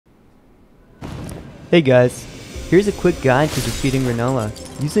Hey guys, here's a quick guide to defeating Rennala,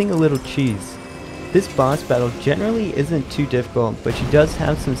 using a little cheese. This boss battle generally isn't too difficult, but she does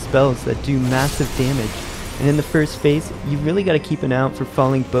have some spells that do massive damage, and in the first phase, you really gotta keep an eye out for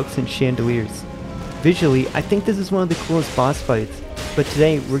falling books and chandeliers. Visually, I think this is one of the coolest boss fights, but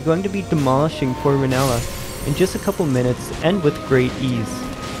today we're going to be demolishing poor Rennala in just a couple minutes and with great ease.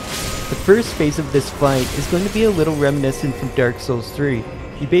 The first phase of this fight is going to be a little reminiscent from Dark Souls 3.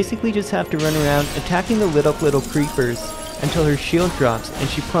 You basically just have to run around attacking the lit up little creepers until her shield drops and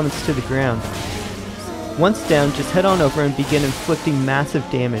she plummets to the ground. Once down, just head on over and begin inflicting massive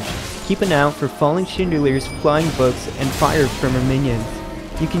damage. Keep an eye out for falling chandeliers, flying books, and fire from her minions.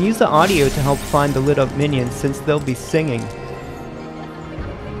 You can use the audio to help find the lit up minions since they'll be singing.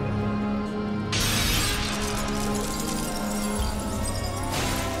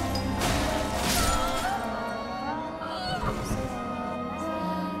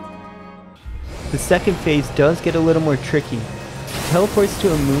 The second phase does get a little more tricky. She teleports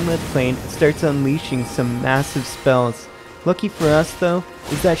to a moonlit plane and starts unleashing some massive spells. Lucky for us though,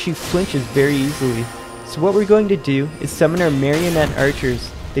 is that she flinches very easily. So what we're going to do is summon our marionette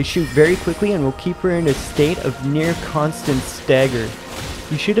archers. They shoot very quickly and will keep her in a state of near constant stagger.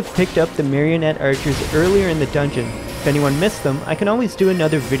 You should have picked up the marionette archers earlier in the dungeon. If anyone missed them, I can always do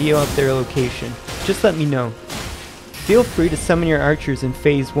another video of their location. Just let me know. Feel free to summon your archers in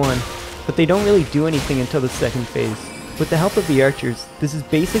phase 1. But they don't really do anything until the second phase. With the help of the archers, this is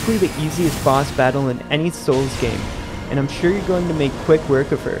basically the easiest boss battle in any Souls game, and I'm sure you're going to make quick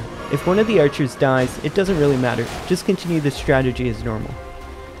work of her. If one of the archers dies, it doesn't really matter, just continue the strategy as normal.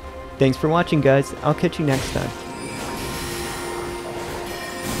 Thanks for watching guys, I'll catch you next time.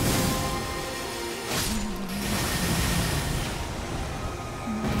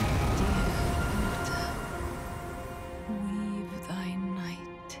 Weave thy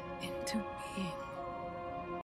night into being.